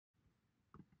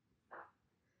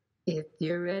If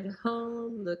you're at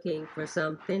home looking for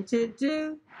something to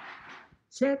do,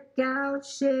 check out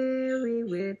Sherry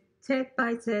with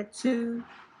TechBytes at 2.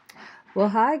 Well,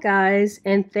 hi guys,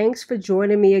 and thanks for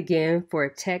joining me again for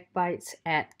TechBytes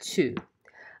at 2.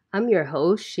 I'm your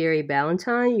host, Sherry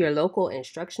Ballantyne, your local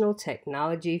instructional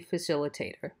technology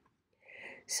facilitator.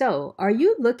 So, are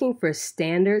you looking for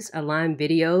standards aligned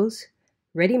videos,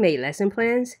 ready made lesson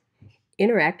plans,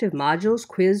 interactive modules,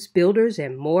 quiz builders,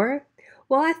 and more?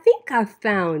 Well, I think I've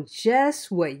found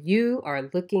just what you are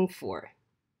looking for.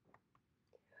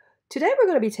 Today we're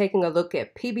going to be taking a look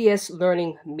at PBS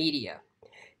Learning Media.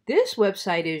 This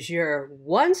website is your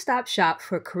one-stop shop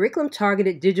for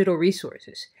curriculum-targeted digital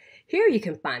resources. Here you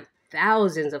can find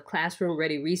thousands of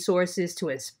classroom-ready resources to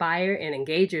inspire and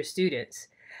engage your students.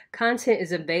 Content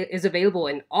is available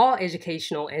in all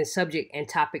educational and subject and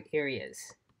topic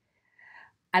areas.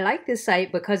 I like this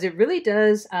site because it really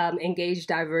does engage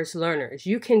diverse learners.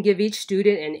 You can give each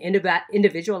student an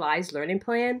individualized learning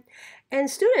plan, and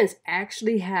students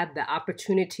actually have the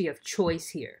opportunity of choice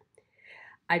here.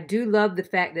 I do love the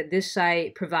fact that this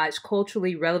site provides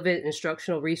culturally relevant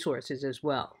instructional resources as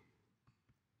well.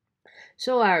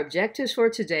 So our objectives for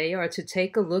today are to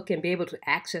take a look and be able to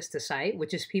access the site,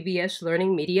 which is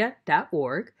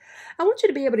pbslearningmedia.org. I want you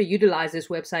to be able to utilize this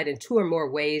website in 2 or more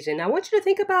ways, and I want you to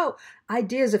think about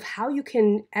ideas of how you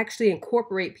can actually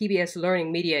incorporate PBS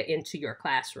Learning Media into your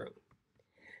classroom.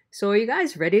 So are you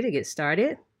guys ready to get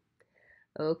started?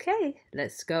 Okay,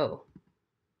 let's go.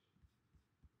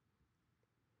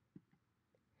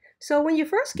 So when you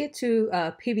first get to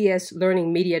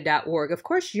pbslearningmedia.org, of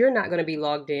course, you're not going to be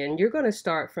logged in. You're going to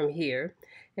start from here.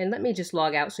 And let me just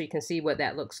log out so you can see what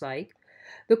that looks like.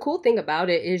 The cool thing about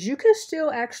it is you can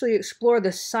still actually explore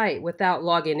the site without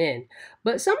logging in.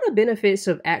 But some of the benefits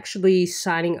of actually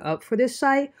signing up for this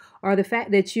site are the fact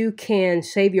that you can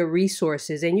save your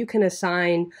resources and you can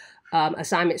assign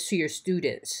assignments to your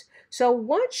students. So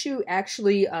once you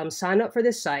actually sign up for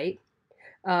this site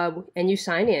and you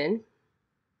sign in,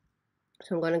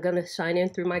 so I'm going to sign in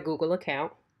through my Google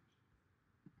account.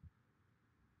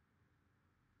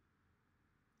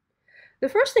 The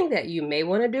first thing that you may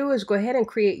want to do is go ahead and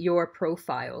create your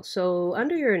profile. So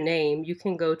under your name, you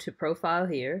can go to profile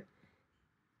here,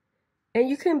 and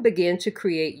you can begin to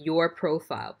create your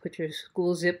profile. Put your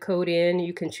school zip code in.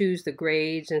 You can choose the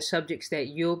grades and subjects that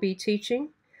you'll be teaching,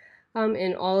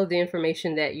 and all of the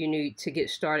information that you need to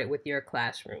get started with your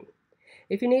classroom.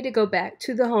 If you need to go back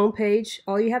to the home page,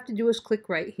 all you have to do is click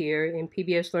right here in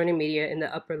PBS Learning Media in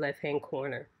the upper left-hand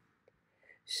corner.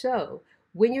 So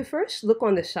when you first look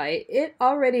on the site, it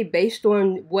already, based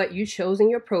on what you chose in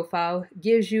your profile,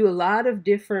 gives you a lot of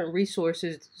different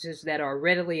resources that are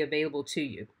readily available to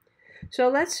you. So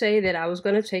let's say that I was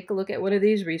going to take a look at one of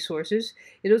these resources.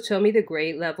 It'll tell me the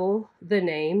grade level, the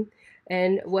name,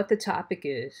 and what the topic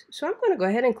is. So I'm going to go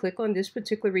ahead and click on this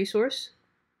particular resource.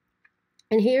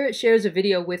 And here it shares a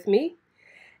video with me,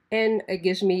 and it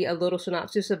gives me a little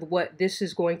synopsis of what this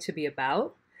is going to be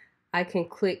about. I can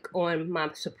click on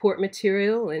my support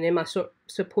material, and in my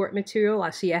support material,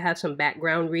 I see I have some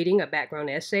background reading, a background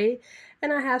essay,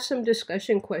 and I have some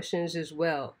discussion questions as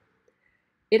well.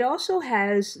 It also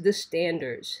has the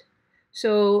standards.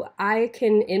 So I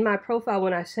can, in my profile,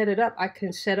 when I set it up, I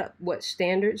can set up what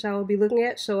standards I will be looking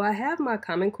at. So I have my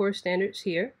Common Core standards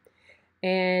here,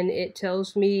 and it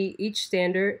tells me each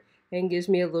standard and gives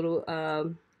me a little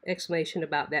explanation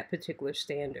about that particular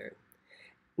standard.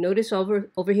 Notice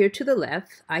over here to the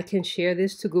left, I can share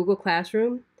this to Google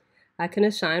Classroom. I can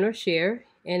assign or share,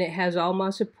 and it has all my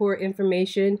support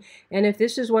information. And if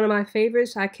this is one of my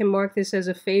favorites, I can mark this as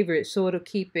a favorite so it'll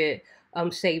keep it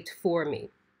saved for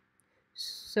me.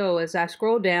 So as I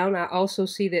scroll down, I also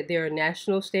see that there are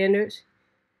national standards,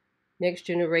 next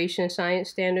generation science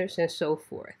standards, and so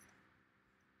forth.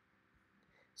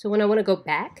 So when I want to go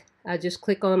back, I just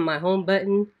click on my home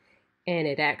button, and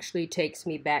it actually takes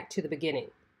me back to the beginning.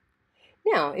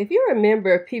 Now, if you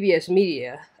remember PBS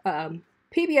Media,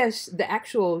 PBS, the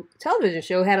actual television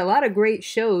show, had a lot of great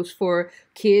shows for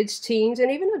kids, teens,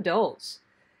 and even adults.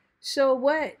 So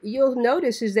what you'll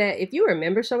notice is that if you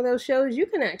remember some of those shows, you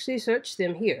can actually search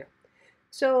them here.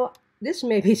 So this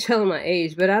may be telling my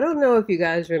age, but I don't know if you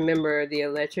guys remember the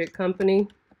Electric Company.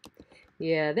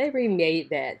 Yeah, they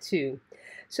remade that too.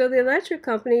 So the Electric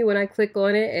Company, when I click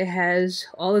on it, it has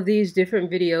all of these different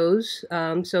videos.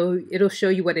 So it'll show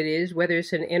you what it is, whether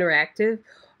it's an interactive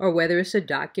or whether it's a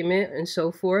document and so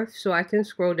forth. So I can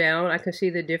scroll down. I can see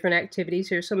the different activities.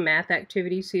 Here's some math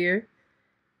activities here.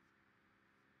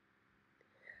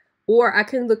 Or I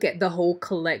can look at the whole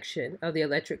collection of the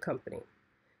Electric Company.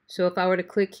 So if I were to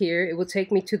click here, it will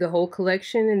take me to the whole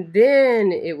collection, and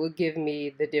then it will give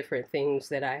me the different things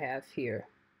that I have here.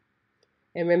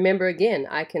 And remember, again,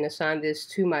 I can assign this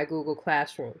to my Google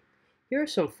Classroom. Here are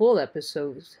some full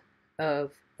episodes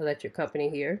of Electric Company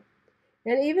here,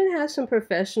 and even has some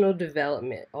professional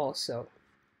development also.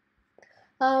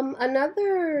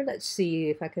 Let's see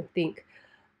if I can think.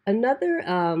 Another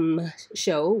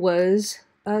show was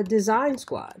Design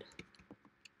Squad.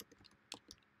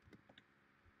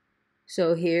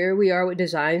 So here we are with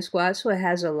Design Squad. So it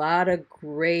has a lot of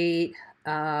great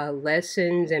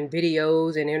lessons and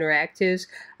videos and interactives.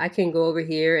 I can go over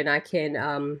here and I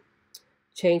can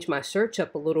change my search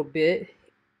up a little bit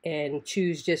and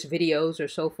choose just videos or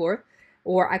so forth.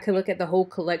 Or I can look at the whole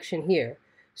collection here.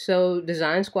 So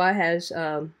Design Squad has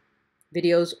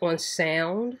videos on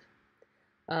sound,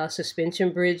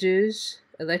 suspension bridges,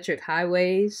 electric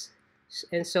highways,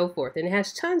 and so forth. And it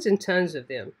has tons and tons of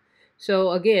them.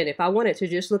 So again, if I wanted to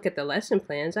just look at the lesson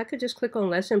plans, I could just click on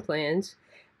lesson plans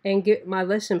and get my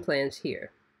lesson plans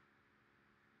here.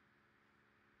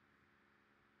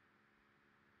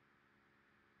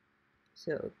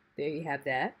 So there you have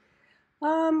that.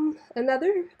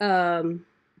 Another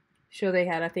show they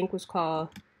had, I think, was called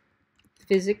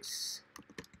Physics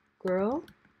Girl.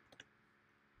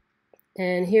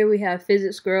 And here we have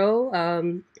Physics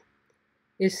Girl.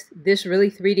 Is this really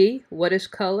 3D? What is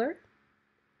color?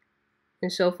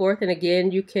 And so forth. And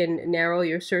again, you can narrow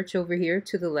your search over here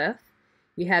to the left.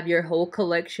 You have your whole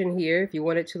collection here if you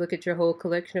wanted to look at your whole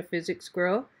collection of Physics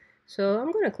Girl. So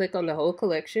I'm going to click on the whole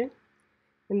collection,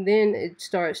 and then it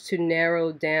starts to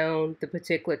narrow down the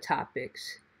particular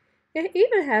topics. It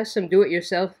even has some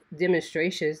do-it-yourself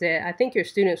demonstrations that I think your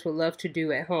students will love to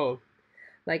do at home,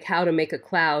 like how to make a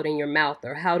cloud in your mouth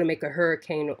or how to make a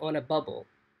hurricane on a bubble.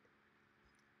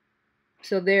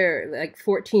 So there are like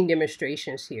 14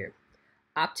 demonstrations here.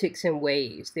 Optics and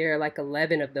waves, there are like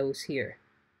 11 of those here.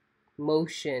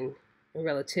 Motion and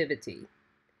relativity,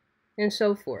 and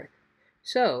so forth.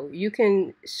 So you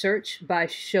can search by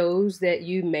shows that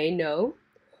you may know,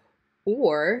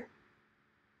 or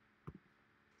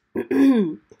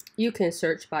you can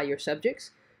search by your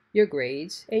subjects, your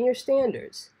grades, and your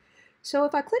standards. So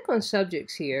if I click on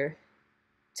subjects here,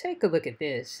 take a look at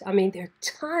this. I mean, there are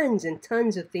tons and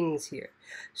tons of things here.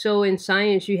 So in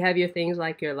science, you have your things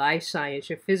like your life science,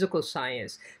 your physical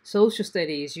science, social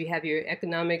studies, you have your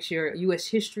economics, your U.S.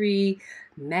 history,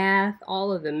 math,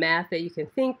 all of the math that you can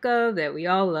think of that we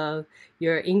all love,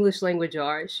 your English language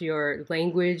arts, your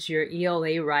language, your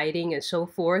ELA writing, and so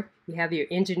forth. You have your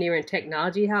engineering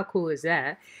technology. How cool is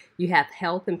that? You have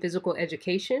health and physical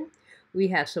education. We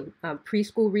have some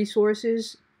preschool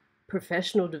resources,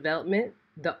 professional development,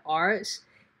 the arts,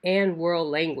 and world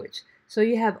language. So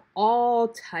you have all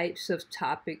types of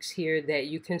topics here that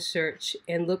you can search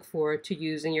and look for to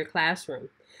use in your classroom.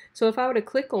 So if I were to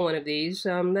click on one of these,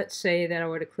 let's say that I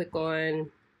were to click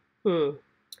on, let's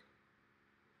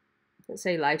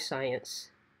say life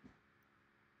science.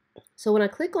 So when I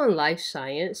click on life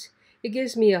science, it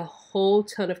gives me a whole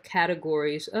ton of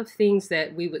categories of things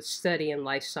that we would study in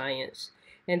life science.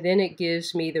 And then it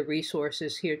gives me the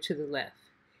resources here to the left.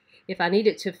 If I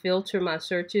needed to filter my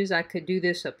searches, I could do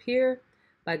this up here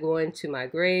by going to my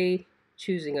grade,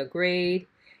 choosing a grade,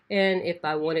 and if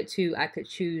I wanted to, I could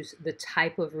choose the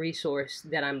type of resource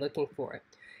that I'm looking for.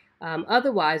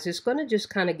 Otherwise, it's going to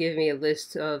just kind of give me a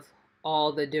list of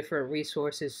all the different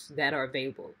resources that are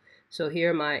available. So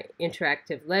here are my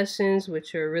interactive lessons,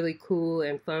 which are really cool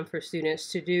and fun for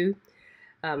students to do.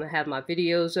 I have my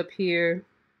videos up here.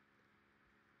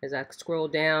 As I scroll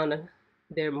down,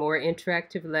 there are more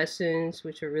interactive lessons,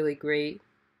 which are really great.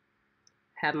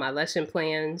 Have my lesson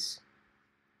plans,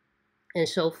 and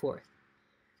so forth.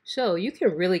 So you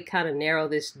can really kind of narrow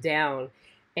this down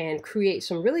and create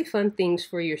some really fun things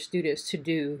for your students to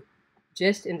do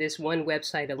just in this one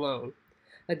website alone.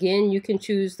 Again, you can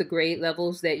choose the grade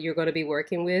levels that you're going to be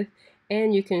working with,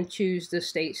 and you can choose the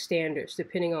state standards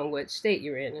depending on what state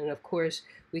you're in. And of course,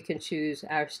 we can choose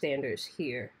our standards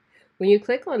here. When you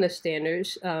click on the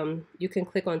standards, you can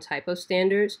click on type of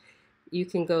standards. You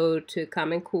can go to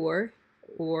Common Core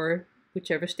or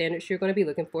whichever standards you're going to be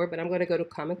looking for, but I'm going to go to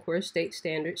Common Core State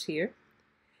Standards here.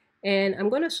 And I'm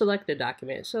going to select a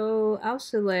document. So I'll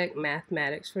select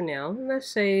mathematics for now. And let's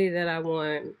say that I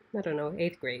want, I don't know,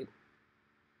 8th grade.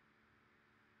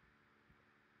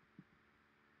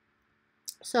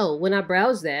 So when I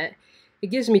browse that, it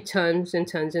gives me tons and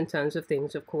tons and tons of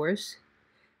things, of course.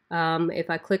 If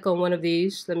I click on one of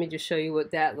these, let me just show you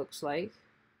what that looks like.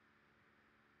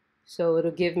 So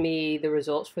it'll give me the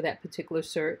results for that particular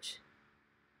search.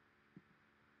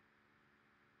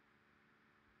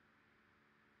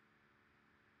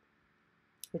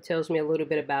 It tells me a little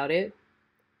bit about it,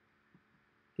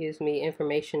 gives me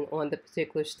information on the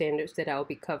particular standards that I'll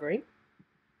be covering.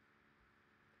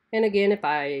 And again, if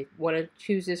I want to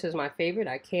choose this as my favorite,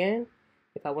 I can.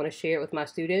 If I want to share it with my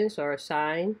students or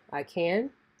assign, I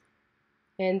can.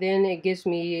 And then it gives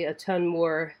me a ton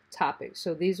more topics.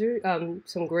 So these are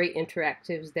some great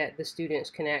interactives that the students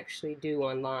can actually do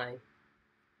online.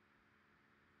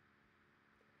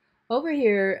 Over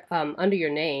here, under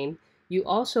your name, you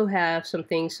also have some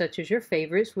things such as your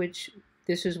favorites, which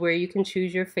this is where you can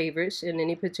choose your favorites in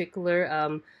any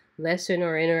particular lesson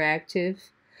or interactive.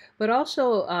 But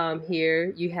also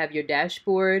here you have your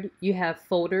dashboard, you have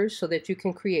folders so that you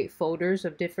can create folders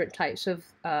of different types of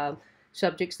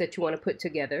subjects that you want to put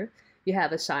together. You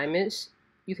have assignments.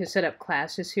 You can set up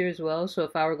classes here as well. So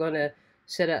if I were going to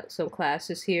set up some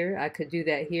classes here, I could do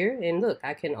that here. And look,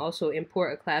 I can also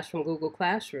import a class from Google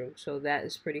Classroom. So that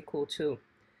is pretty cool too.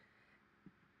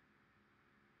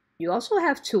 You also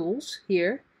have tools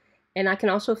here. And I can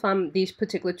also find these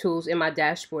particular tools in my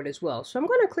dashboard as well. So I'm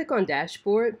going to click on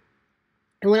dashboard.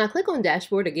 And when I click on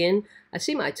dashboard again, I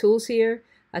see my tools here.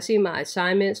 I see my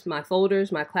assignments, my folders,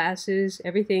 my classes,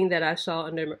 everything that I saw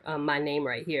under my name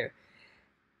right here.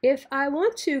 If I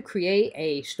want to create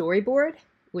a storyboard,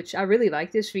 which I really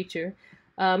like this feature,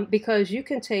 because you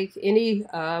can take any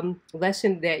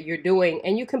lesson that you're doing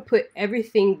and you can put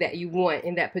everything that you want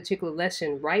in that particular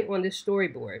lesson right on this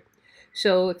storyboard.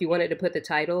 So if you wanted to put the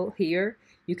title here,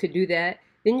 you could do that.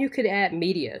 Then you could add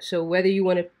media. So whether you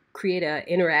want to create an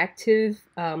interactive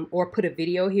or put a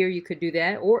video here, you could do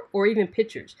that, or even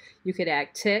pictures. You could add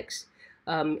text,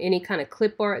 any kind of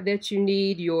clip art that you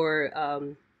need, you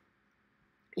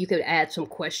could add some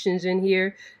questions in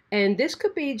here. And this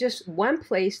could be just one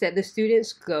place that the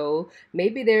students go.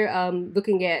 Maybe they're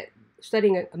looking at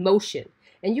studying emotion,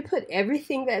 and you put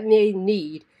everything that they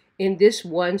need in this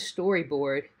one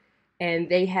storyboard, and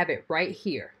they have it right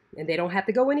here. And they don't have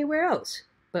to go anywhere else,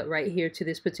 but right here to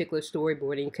this particular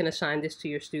storyboard, and you can assign this to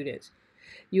your students.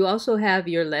 You also have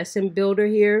your lesson builder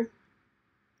here,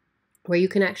 where you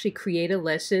can actually create a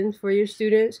lesson for your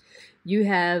students. You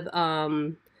have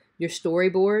your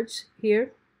storyboards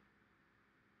here,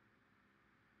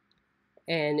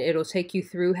 and it'll take you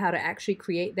through how to actually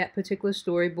create that particular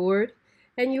storyboard.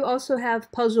 And you also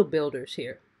have puzzle builders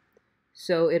here.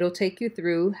 So it'll take you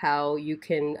through how you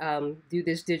can do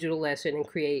this digital lesson and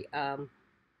create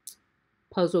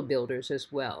puzzle builders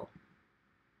as well.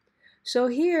 So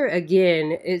here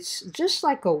again, it's just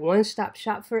like a one-stop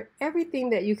shop for everything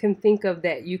that you can think of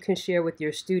that you can share with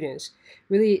your students.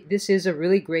 Really, this is a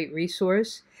really great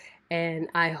resource, and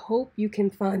I hope you can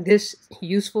find this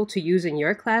useful to use in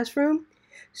your classroom.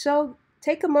 So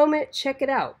take a moment, check it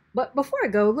out. But before I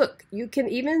go, look, you can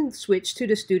even switch to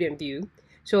the student view.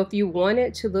 So if you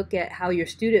wanted to look at how your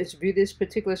students view this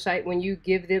particular site when you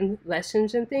give them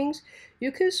lessons and things,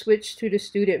 you could switch to the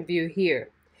student view here.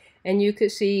 And you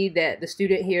could see that the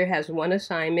student here has one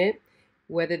assignment,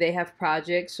 whether they have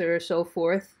projects or so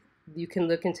forth. You can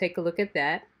look and take a look at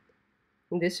that.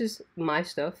 And this is my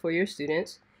stuff for your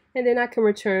students. And then I can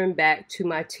return back to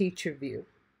my teacher view.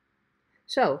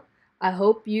 So I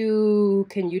hope you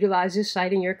can utilize this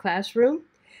site in your classroom.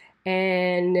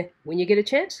 And when you get a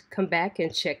chance, come back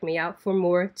and check me out for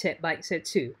more TechBytes at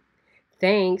 2.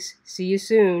 Thanks. See you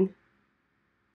soon.